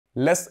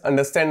Let's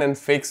understand and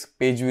fix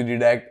page with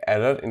redirect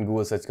error in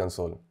Google Search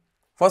Console.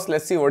 First,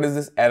 let's see what is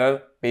this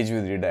error page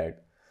with redirect.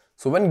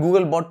 So when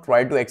Googlebot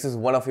try to access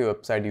one of your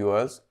website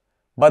URLs,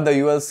 but the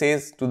URL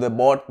says to the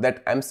bot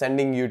that I'm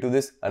sending you to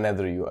this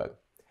another URL.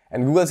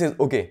 And Google says,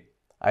 okay,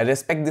 I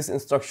respect this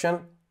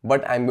instruction,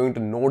 but I'm going to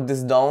note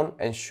this down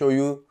and show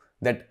you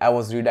that I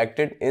was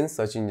redirected in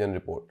search engine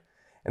report.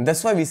 And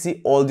that's why we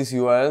see all these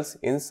URLs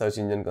in search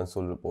engine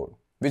console report.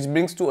 Which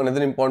brings to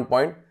another important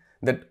point,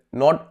 that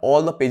not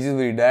all the pages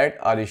we redirect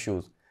are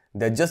issues.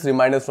 They're just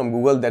reminders from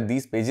Google that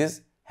these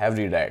pages have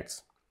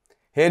redirects.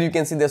 Here you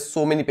can see there's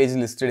so many pages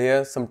listed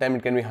here. Sometimes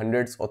it can be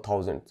hundreds or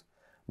thousands.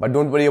 But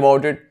don't worry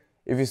about it.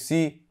 If you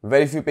see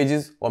very few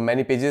pages or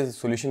many pages, the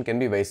solution can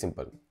be very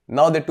simple.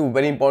 Now there are two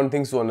very important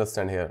things to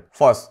understand here.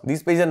 First,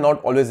 these pages are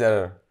not always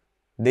error.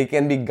 They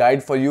can be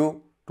guide for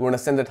you to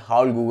understand that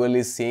how Google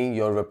is seeing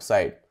your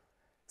website.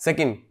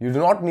 Second, you do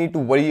not need to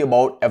worry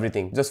about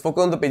everything. Just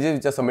focus on the pages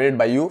which are submitted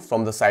by you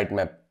from the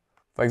sitemap.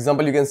 For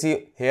example, you can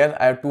see here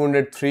I have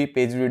 203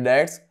 page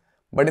redirects,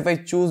 but if I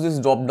choose this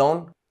drop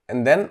down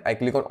and then I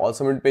click on all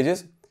submitted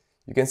pages,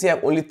 you can see I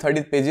have only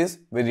 30 pages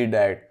with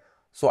redirect.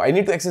 So I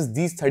need to access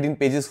these 13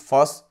 pages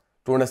first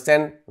to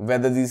understand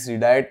whether these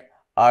redirect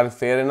are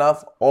fair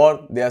enough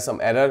or there are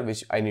some error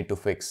which I need to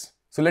fix.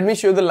 So let me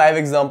show you the live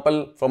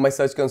example from my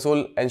search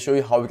console and show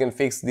you how we can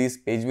fix these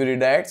page view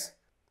redirects.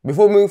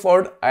 Before moving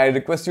forward, I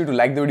request you to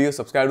like the video,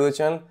 subscribe to the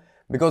channel,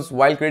 because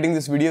while creating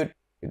this video,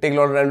 it takes a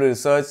lot of time to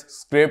research,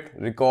 script,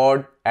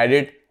 record,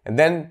 edit, and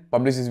then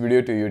publish this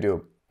video to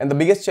YouTube. And the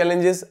biggest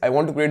challenge is I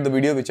want to create the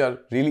video which are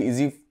really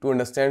easy to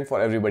understand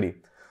for everybody.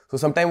 So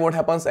sometimes what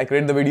happens, I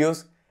create the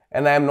videos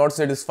and I am not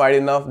satisfied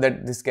enough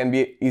that this can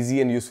be an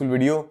easy and useful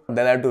video.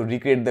 Then I have to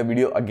recreate the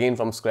video again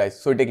from scratch.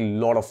 So it takes a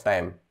lot of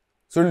time.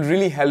 So it's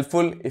really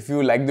helpful if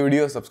you like the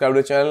video, subscribe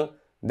to the channel.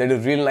 That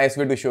is a real nice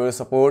way to show your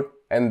support,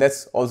 and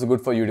that's also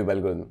good for YouTube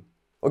algorithm.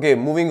 Okay,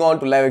 moving on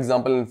to live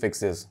example and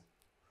fixes.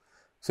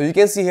 So you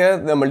can see here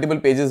there are multiple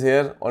pages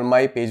here on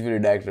my page view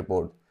redirect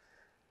report.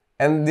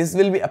 And this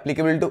will be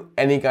applicable to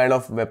any kind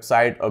of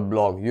website or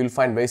blog. You will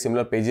find very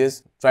similar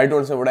pages. Try to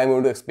understand what I'm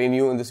going to explain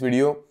you in this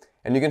video,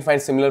 and you can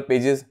find similar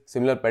pages,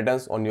 similar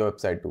patterns on your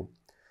website too.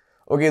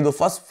 Okay, the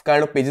first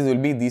kind of pages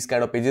will be these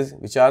kind of pages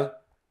which are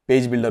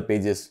page builder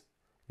pages.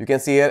 You can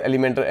see here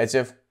Elementor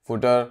HF,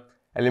 footer,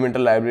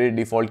 Elementor library,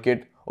 default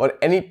kit, or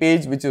any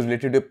page which is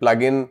related to a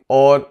plugin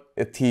or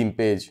a theme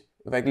page.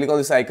 If I click on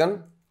this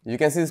icon, you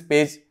can see this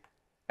page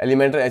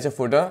Elementor HF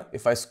footer.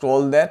 If I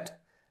scroll that,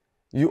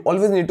 you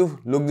always need to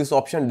look this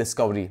option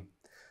discovery.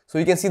 So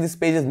you can see this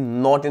page is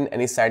not in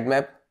any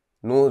sitemap,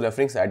 no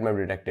referring sitemap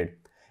detected,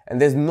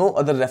 and there's no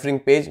other referring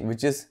page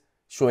which is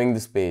showing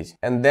this page.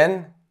 And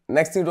then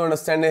next thing to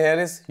understand here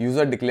is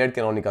user declared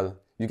canonical.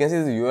 You can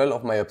see the URL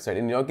of my website.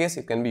 In your case,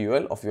 it can be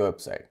URL of your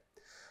website.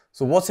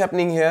 So what's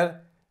happening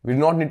here? We do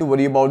not need to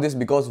worry about this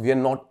because we are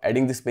not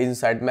adding this page in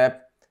sitemap.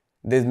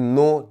 There's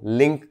no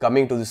link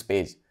coming to this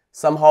page.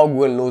 Somehow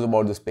Google knows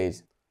about this page.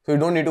 So you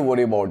don't need to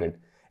worry about it.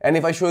 And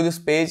if I show you this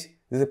page,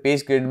 this is a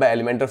page created by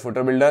Elementor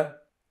Footer Builder.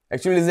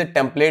 Actually, this is a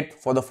template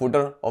for the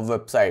footer of the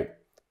website.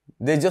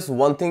 There's just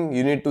one thing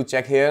you need to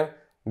check here.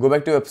 Go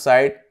back to your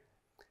website,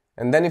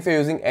 and then if you're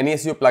using any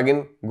SEO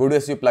plugin, go to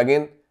SEO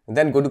plugin, and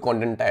then go to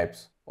content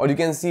types. Or you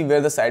can see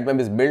where the sitemap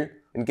is built.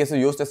 In case of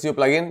Yoast SEO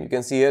plugin, you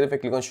can see here if I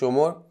click on show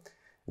more,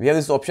 we have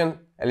this option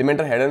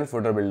Elementor header and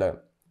footer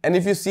builder. And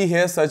if you see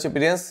here search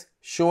appearance,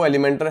 show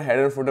Elementor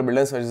header and footer builder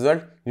and search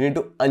result, you need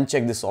to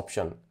uncheck this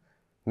option.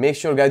 Make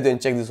sure guys you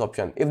uncheck this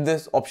option. If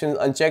this option is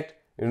unchecked,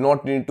 you do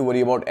not need to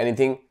worry about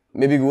anything.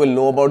 Maybe Google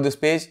know about this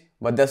page,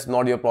 but that's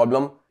not your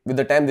problem. With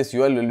the time this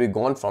URL will be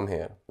gone from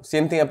here.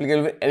 Same thing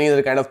applicable with any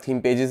other kind of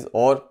theme pages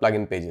or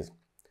plugin pages.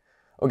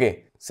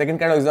 Okay, second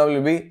kind of example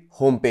will be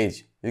home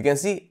page. You can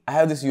see I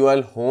have this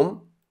URL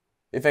home.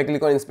 If I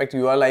click on inspect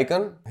URL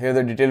icon, here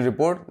the detailed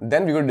report,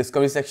 then we go to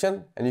discovery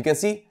section, and you can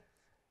see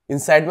in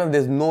sitemap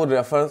there's no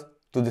refer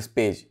to this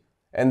page,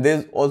 and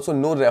there's also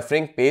no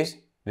referring page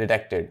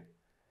detected.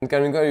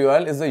 Canonical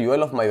URL is the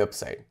URL of my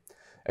website.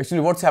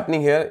 Actually, what's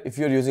happening here, if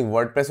you're using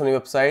WordPress on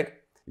your website,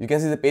 you can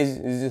see the page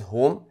is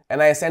home,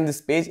 and I assign this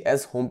page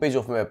as home page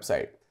of my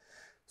website.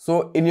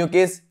 So in your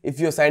case, if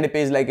you assign a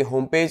page like a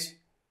home page,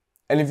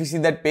 and if you see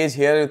that page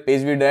here,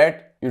 page view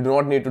redirect, you do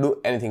not need to do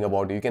anything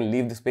about it. You can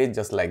leave this page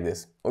just like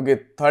this.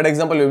 Okay, third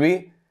example will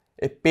be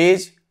a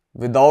page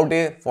without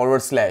a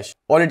 /,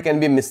 or it can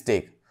be a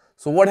mistake.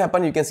 So what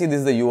happened, you can see this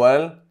is the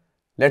URL,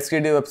 let's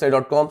create a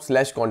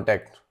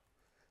website.com/contact.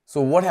 So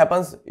what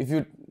happens if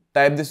you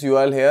type this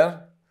URL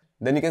here,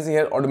 then you can see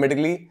here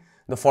automatically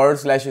the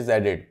 / is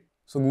added.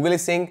 So Google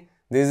is saying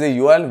there is a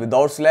URL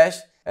without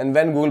 /, and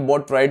when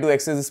Googlebot try to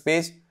access this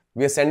page,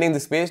 we are sending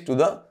this page to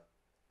the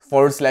 /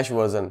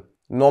 version.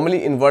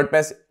 Normally in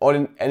WordPress or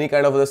in any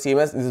kind of other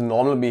CMS, this is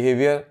normal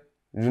behavior.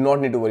 You do not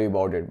need to worry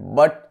about it.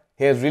 But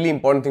here's really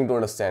important thing to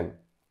understand.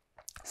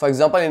 For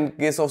example, in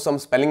case of some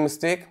spelling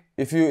mistake,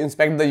 if you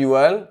inspect the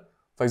URL,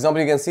 for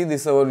example, you can see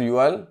this is our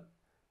URL.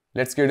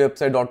 Let's create a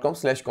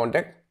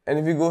website.com/contact. And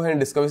if you go here in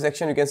discovery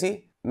section, you can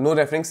see no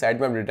referring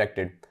sitemap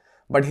detected.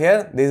 But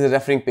here there is a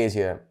referring page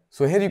here.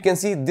 So here you can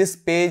see this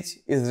page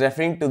is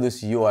referring to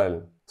this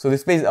URL. So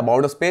this page is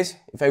about us page.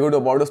 If I go to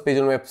about us page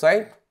on my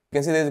website, you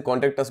can see there is a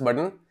contact us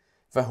button.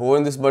 If I hover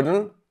on this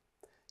button,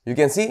 you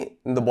can see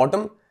in the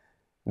bottom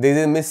there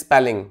is a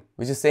misspelling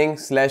which is saying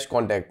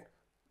 /contact,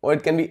 or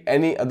it can be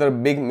any other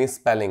big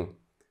misspelling.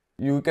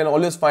 You can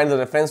always find the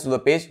reference to the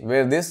page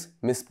where this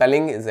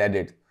misspelling is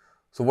added.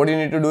 So what you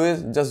need to do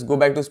is just go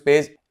back to this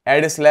page,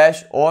 add a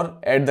slash or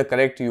add the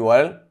correct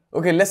URL.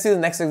 Okay, let's see the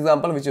next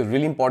example, which is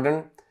really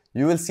important.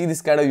 You will see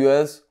this kind of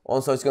URLs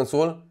on Search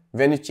Console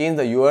when you change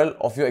the URL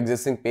of your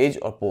existing page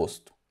or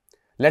post.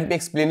 Let me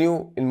explain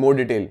you in more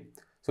detail.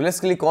 So let's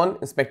click on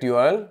inspect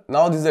URL.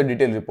 Now this is a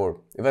detailed report.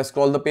 If I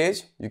scroll the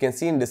page, you can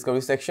see in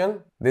discovery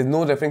section, there is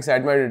no referring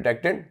sitemap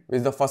detected, which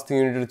is the first thing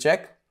you need to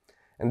check.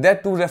 And there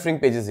are two referring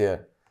pages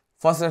here.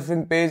 First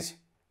referring page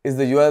is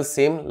the URL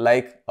same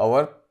like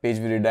our page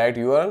with redirect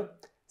URL.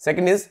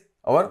 Second is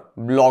our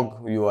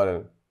blog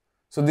URL.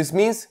 So this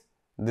means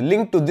the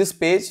link to this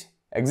page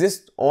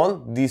exists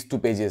on these two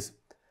pages.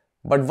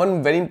 But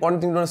one very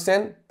important thing to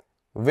understand,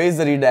 where is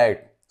the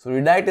redirect? So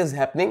redirect is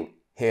happening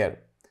here.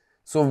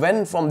 So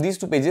when from these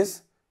two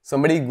pages,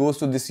 somebody goes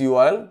to this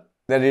URL,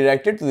 they are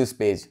redirected to this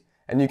page.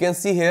 And you can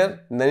see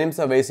here, the names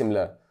are very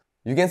similar.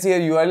 You can see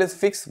here URL is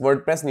fix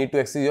WordPress need to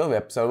access your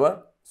web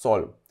server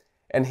solve.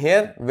 And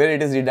here where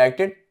it is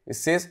redirected, it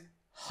says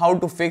how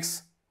to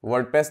fix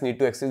WordPress need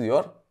to access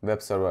your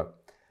web server.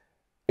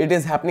 It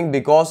is happening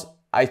because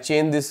I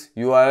changed this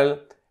URL.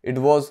 It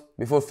was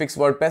before fix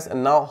WordPress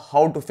and now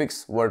how to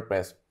fix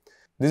WordPress.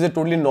 This is a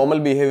totally normal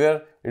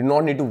behavior. You do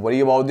not need to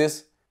worry about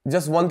this.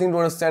 Just one thing to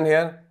understand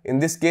here, in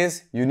this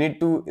case, you need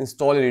to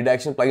install a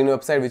redirection plugin on your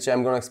website, which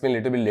I'm going to explain a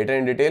little bit later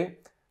in detail,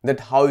 that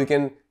how you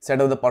can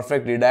set up the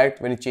perfect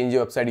redirect when you change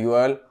your website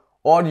URL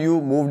or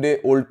you moved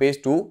a old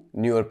page to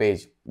newer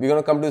page. We're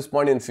going to come to this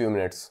point in a few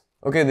minutes.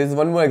 Okay, this is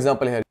one more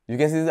example here. You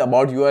can see the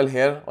about URL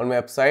here on my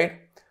website.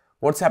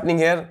 What's happening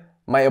here?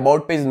 My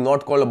about page is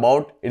not called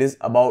about, it is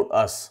about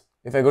us.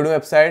 If I go to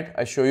website,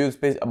 I show you this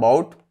page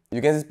about.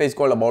 You can see this page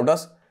called about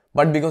us,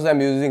 but because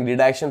I'm using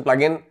redirection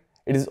plugin,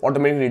 it is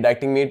automatically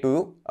redirecting me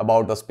to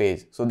about us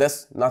page. So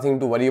there's nothing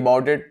to worry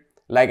about it.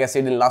 Like I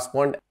said in last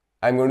point,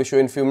 I'm going to show you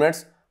in a few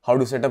minutes how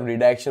to set up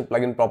redirection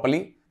plugin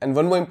properly. And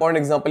one more important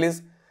example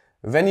is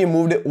when you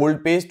moved an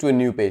old page to a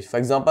new page. For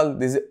example,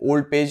 this is an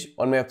old page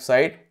on my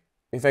website.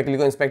 If I click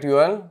on inspect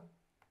URL,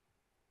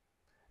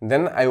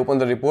 then I open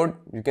the report.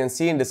 You can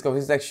see in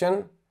discovery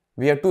section,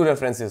 we have two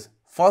references.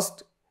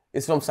 First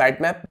is from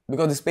sitemap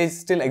because this page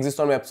still exists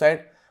on my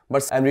website,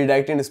 but I'm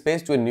redirecting this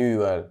page to a new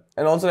URL.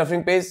 And also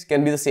referring page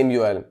can be the same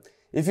URL.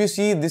 If you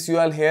see this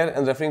URL here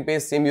and referring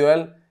page same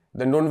URL,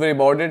 then don't worry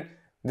about it.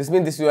 This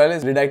means this URL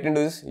is redirecting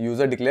to this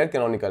user declared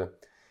canonical.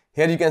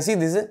 Here you can see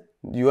this is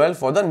URL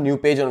for the new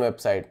page on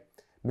website.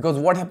 Because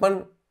what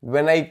happened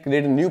when I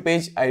create a new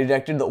page, I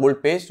redirected the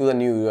old page to the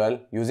new URL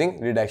using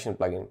redirection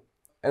plugin.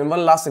 And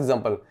one last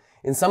example.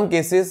 In some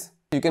cases,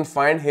 you can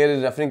find here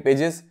in referring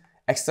pages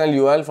external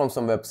URL from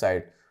some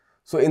website.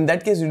 So in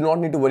that case, you do not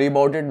need to worry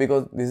about it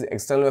because this is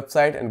external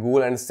website and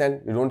Google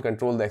understands you don't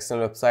control the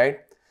external website.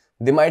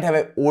 They might have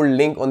an old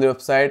link on their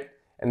website,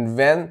 and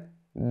when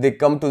they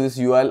come to this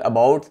URL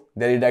about,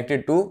 they are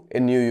redirected to a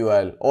new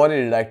URL or a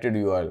redirected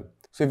URL.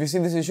 So if you see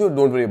this issue,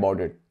 don't worry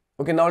about it.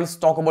 Okay, now let's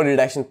talk about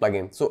redirection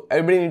plugin. So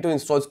everybody need to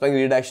install this plugin,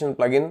 redirection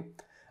plugin.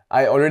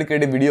 I already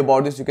created a video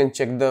about this. You can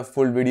check the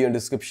full video in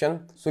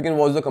description. So you can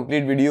watch the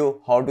complete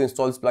video, how to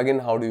install this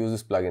plugin, how to use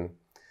this plugin.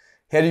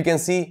 Here you can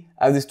see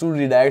I have these two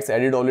redirects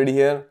added already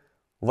here.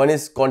 One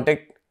is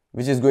contact,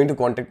 which is going to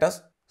contact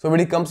us. So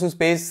when it comes to this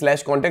page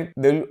 /contact,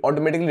 they will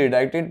automatically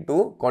redirect it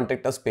to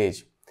contact us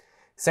page.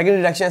 Second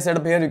redirection I set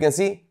up here, you can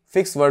see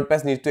fix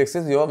WordPress needs to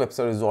access your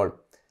website result.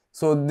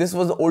 So this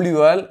was the old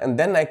URL and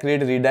then I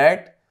create a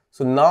redirect.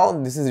 So now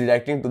this is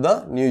redirecting to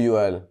the new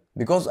URL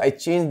because I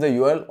changed the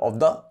URL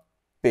of the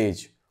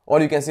page, or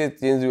you can say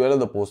change the URL of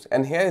the post.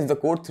 And here is the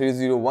code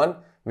 301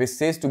 which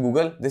says to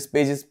Google this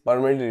page is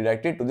permanently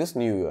redirected to this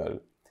new URL.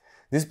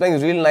 This plugin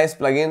is really nice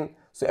plugin.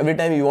 So every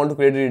time you want to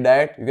create a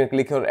redirect, you can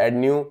click here add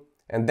new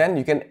and then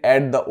you can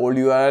add the old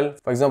URL.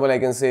 For example, I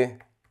can say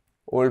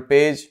old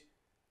page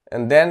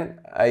and then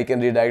I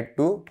can redirect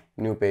to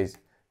new page.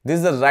 This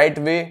is the right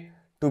way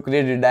to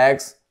create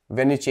redirects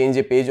when you change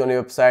a page on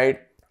your website.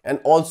 And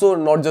also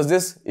not just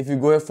this, if you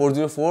go here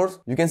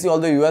 404, you can see all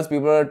the URLs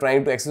people are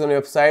trying to access on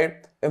your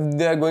website. If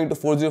they are going to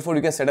 404,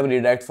 you can set up a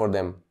redirect for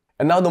them.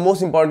 And now the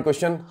most important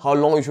question, how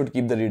long you should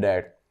keep the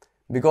redirect?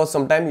 Because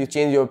sometimes you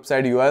change your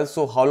website URL,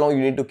 so how long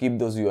you need to keep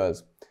those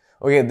URLs?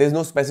 Okay, there's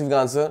no specific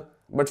answer,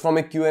 but from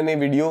a Q&A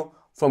video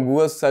from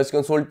Google's Search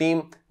Console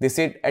team, they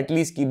said at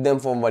least keep them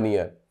for 1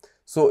 year.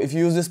 So if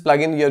you use this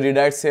plugin, your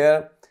redirects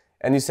here,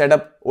 and you set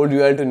up old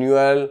URL to new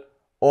URL,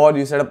 or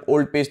you set up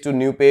old page to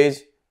new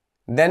page,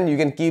 then you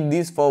can keep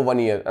these for 1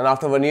 year. And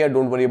after 1 year,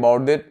 don't worry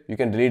about it. You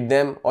can delete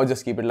them or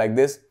just keep it like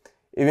this.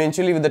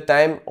 Eventually, with the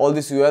time, all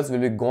these URLs will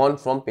be gone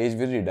from page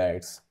with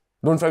redirects.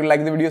 Don't forget to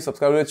like the video,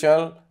 subscribe to the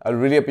channel. I'll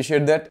really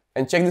appreciate that.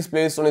 And check this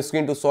playlist on your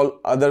screen to solve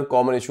other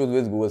common issues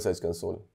with Google Search Console.